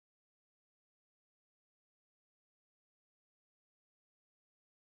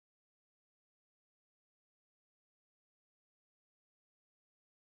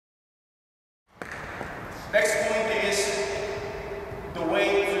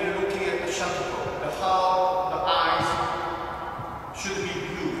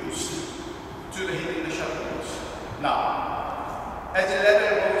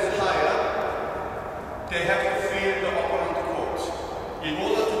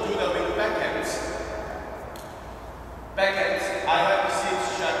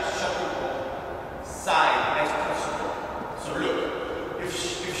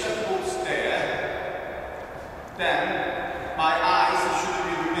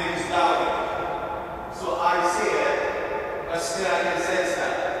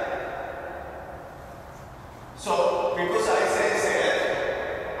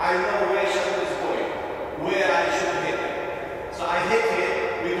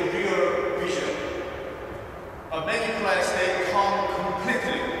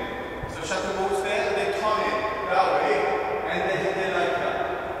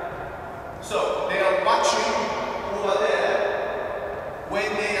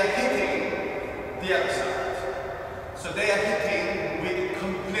the other side. So they are hitting with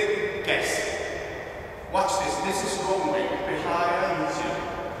complete guess. Watch this. This is wrong way. Behind easier.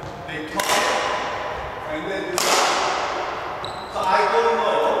 They talk and then so I don't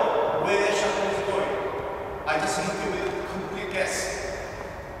know where the shuttle is going. I just hit it with complete guess.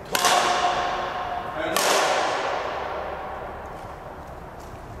 Talk and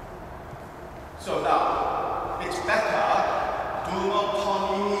so now it's better. Do not turn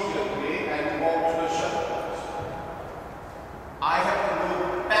immediately and walk to the shuttle. I have to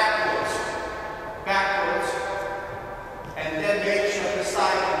move backwards, and then make sure the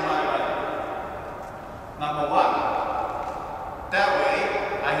side of my body. Number one. That way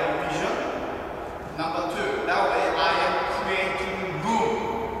I have vision. Number two, that way I am creating room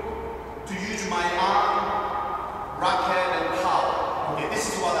to use my arm, racket and power. Okay, this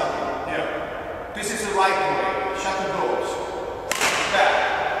is what I mean here. This is the right way. Shuttle goes. Back.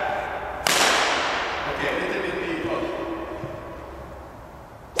 Okay, a little bit deeper.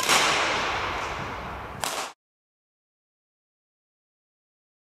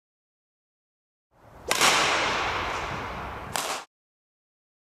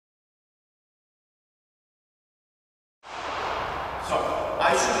 So,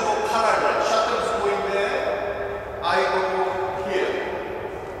 I should go parallel. Shuttle is going there. I go here.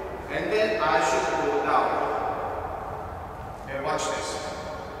 And then I should go down. Okay, watch this.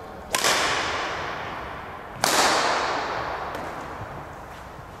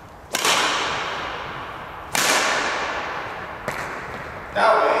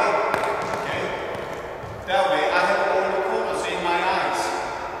 That way, okay. That way I have all the corners in my eyes.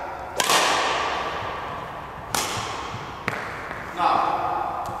 Now,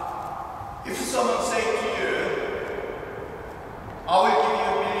 if someone say to you, I will give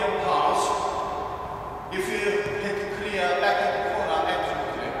you £1 million if you hit clear back at the corner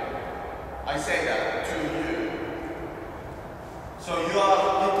accurately. I say that to you. So you are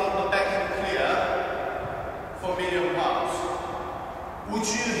hitting the backhand clear for £1 million. Would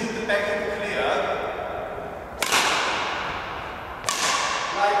you hit the backhand clear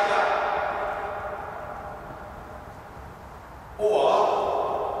like that? Or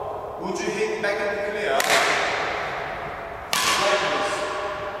would you hit backhand clear like this?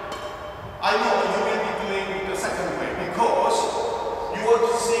 I know you will be doing the second way because you want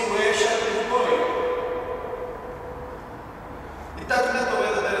to see where shuttle is going. It doesn't matter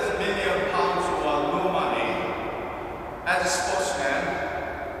whether there is £1 million or no money. As a sportsman,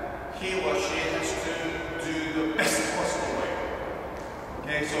 he or she has to do the best possible way.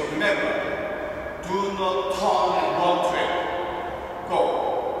 Okay, so remember, do not turn and run to it. Go.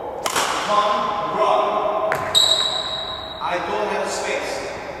 Turn, run. I don't have space.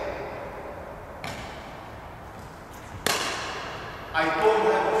 I don't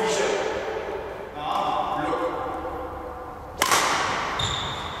have vision. Look.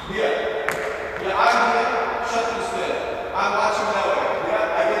 Here. Yeah, I'm here. Shuttle is there. I'm watching that way.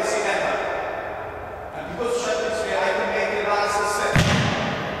 Yeah, I can see that. And because shuttle is there, I can make the last step.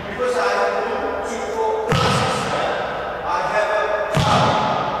 Because I have 1, 2, 4 last step, I have a power.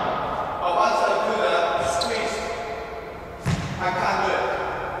 But once I do that, squeeze. I can't do it.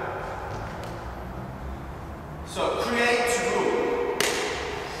 So create room.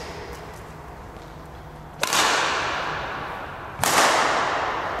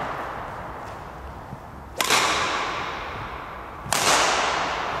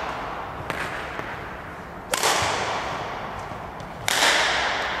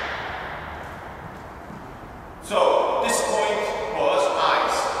 So this point was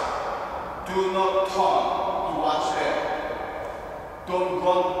eyes. Do not turn to watch there. Don't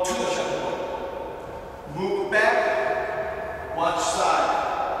run